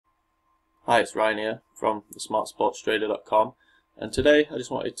Hi, it's Ryan here from thesmartsportstrader.com, and today I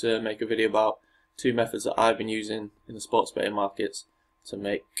just wanted to make a video about two methods that I've been using in the sports betting markets to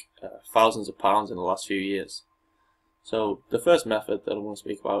make thousands of pounds in the last few years. So the first method that I want to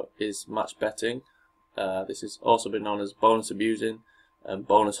speak about is match betting. This has also been known as bonus abusing and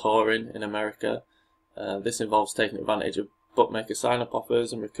bonus whoring in America. This involves taking advantage of bookmaker sign-up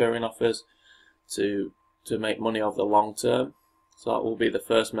offers and recurring offers to make money over the long term. So that will be the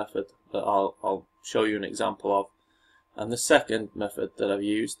first method that I'll show you an example of. And the second method that I've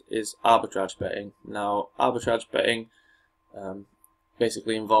used is arbitrage betting. Now, arbitrage betting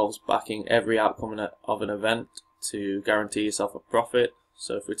basically involves backing every outcome of an event to guarantee yourself a profit.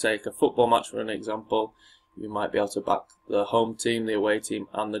 So if we take a football match for an example, you might be able to back the home team, the away team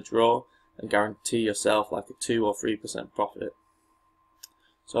and the draw and guarantee yourself like a 2 or 3% profit.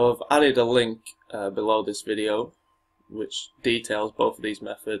 So I've added a link below this video which details both of these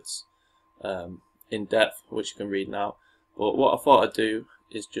methods in depth, which you can read now. But what I thought I'd do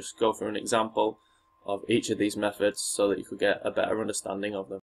is just go through an example of each of these methods so that you could get a better understanding of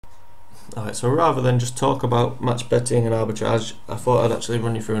them. Alright, so rather than just talk about match betting and arbitrage, I thought I'd actually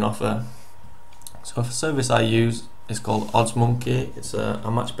run you through an offer. So the service I use is called OddsMonkey. It's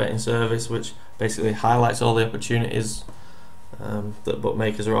a match betting service which basically highlights all the opportunities that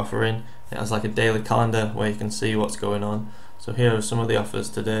bookmakers are offering. It has like a daily calendar where you can see what's going on. So here are some of the offers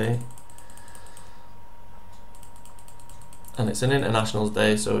today, and it's an internationals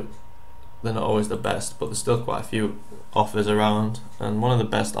day, so they're not always the best, but there's still quite a few offers around. And one of the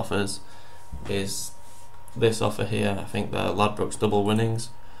best offers is this offer here. I think the Ladbrokes double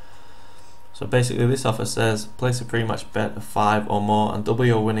winnings. So basically this offer says place a pre-match bet of 5 or more and double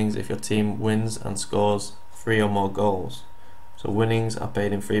your winnings if your team wins and scores 3 or more goals. So winnings are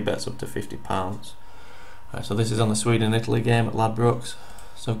paid in free bets up to £50. Right, so this is on the Sweden-Italy game at Ladbrokes.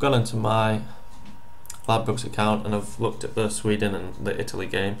 So I've gone into my Ladbrokes account and I've looked at the Sweden and the Italy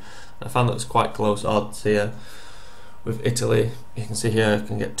game. And I found that there's quite close odds here. With Italy, you can see here I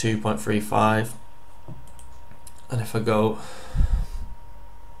can get 2.35. And if I go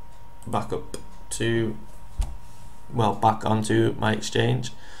back up to, back onto my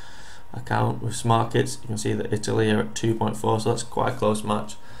exchange account with Smarkets, you can see that Italy are at 2.4, so that's quite a close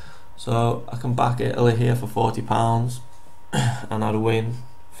match. So I can back Italy here for £40 and I'd win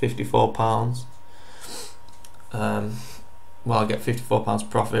 £54. I get £54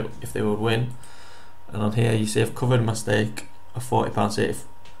 profit if they would win. And on here you see I've covered my stake of £40 here if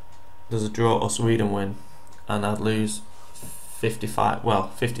there's a draw or Sweden win, and I'd lose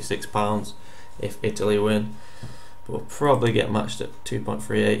 £56 if Italy win. But we'll probably get matched at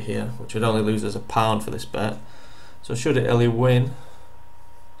 2.38 here, which would only lose us £1 for this bet. So should Italy win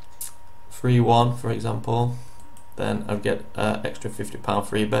 3-1 for example, then I'd get an extra £50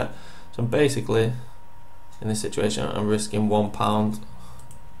 free bet. So basically in this situation I'm risking £1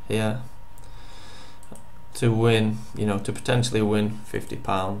 here to win, to potentially win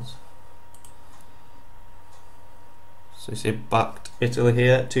 £50. So you see backed Italy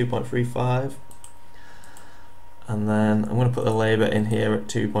here at 2.35, and then I'm going to put the Labour in here at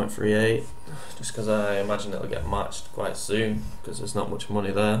 2.38 just because I imagine it'll get matched quite soon because there's not much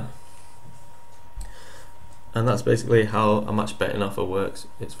money there. And that's basically how a match betting offer works.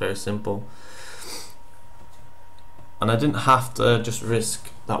 It's very simple. And I didn't have to just risk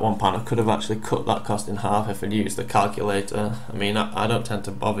that £1. I could have actually cut that cost in half if I'd used the calculator. I mean, I don't tend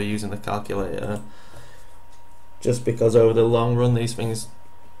to bother using the calculator just because over the long run these things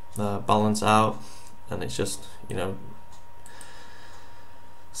balance out, and it's just,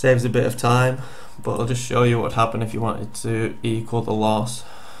 saves a bit of time. But I'll just show you what would happen if you wanted to equal the loss.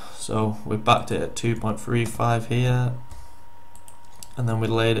 So we backed it at 2.35 here, and then we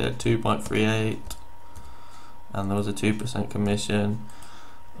laid it at 2.38, and there was a 2% commission.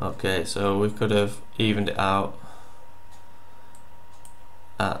 Okay, so we could have evened it out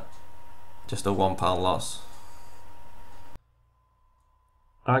at just a £1 loss.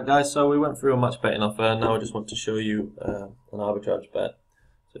 Alright guys, so we went through a match betting offer, and now I just want to show you an arbitrage bet.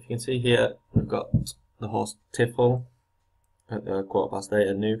 So if you can see here, we've got the horse Tiffle at the 8:15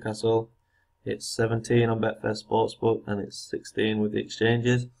 at Newcastle. It's 17 on Betfair Sportsbook and it's 16 with the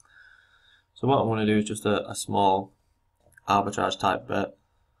exchanges. So what I want to do is just a small arbitrage type bet.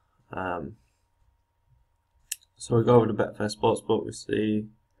 So we go over to Betfair Sportsbook, we see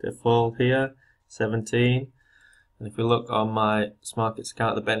Tiffle here, 17. And if we look on my Smarkets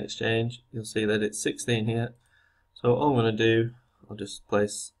account at the betting exchange, you'll see that it's 16 here. So all I'm going to do, I'll just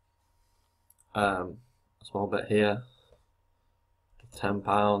place a small bet here,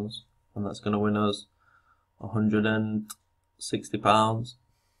 £10, and that's going to win us £160.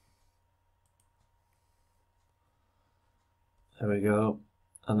 There we go.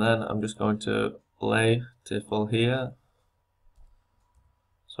 And then I'm just going to lay Tiffle here.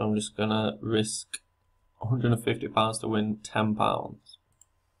 So I'm just going to risk £150 to win £10.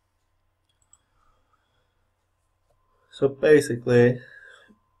 So basically,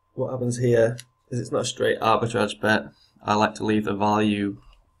 what happens here is it's not a straight arbitrage bet. I like to leave the value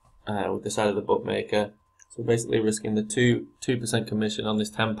with the side of the bookmaker. So basically risking the 2% commission on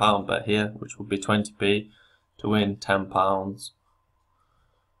this £10 bet here, which would be 20p, to win £10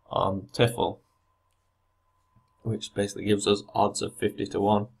 on Tiffle, which basically gives us odds of 50 to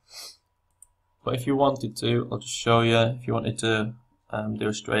 1. But if you wanted to, I'll just show you, if you wanted to do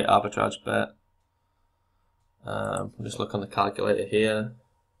a straight arbitrage bet, just look on the calculator here.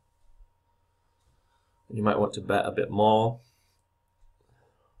 You might want to bet a bit more.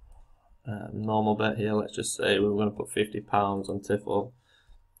 Normal bet here, let's just say we're going to put £50 on Tiffle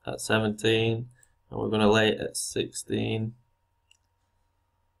at 17, and we're going to lay it at 16.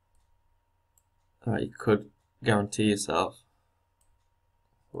 Alright, you could guarantee yourself,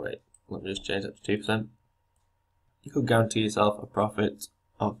 wait, let me just change that to 2%. You could guarantee yourself a profit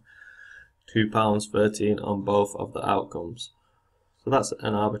of £2.13 on both of the outcomes. So that's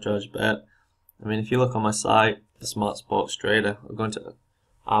an arbitrage bet. I mean, if you look on my site, the Smart Sports Trader, we're going to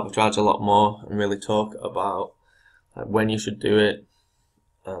arbitrage a lot more and really talk about when you should do it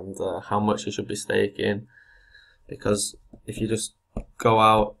and how much you should be staking. Because if you just go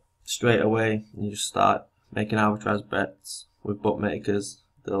out straight away and you just start making arbitrage bets with bookmakers,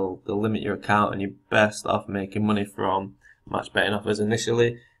 they'll limit your account, and you're best off making money from match betting offers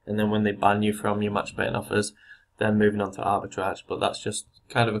initially, and then when they ban you from your match betting offers, then moving on to arbitrage. But that's just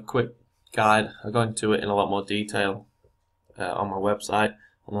kind of a quick guide. I'll go into it in a lot more detail on my website,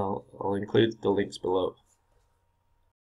 and I'll include the links below.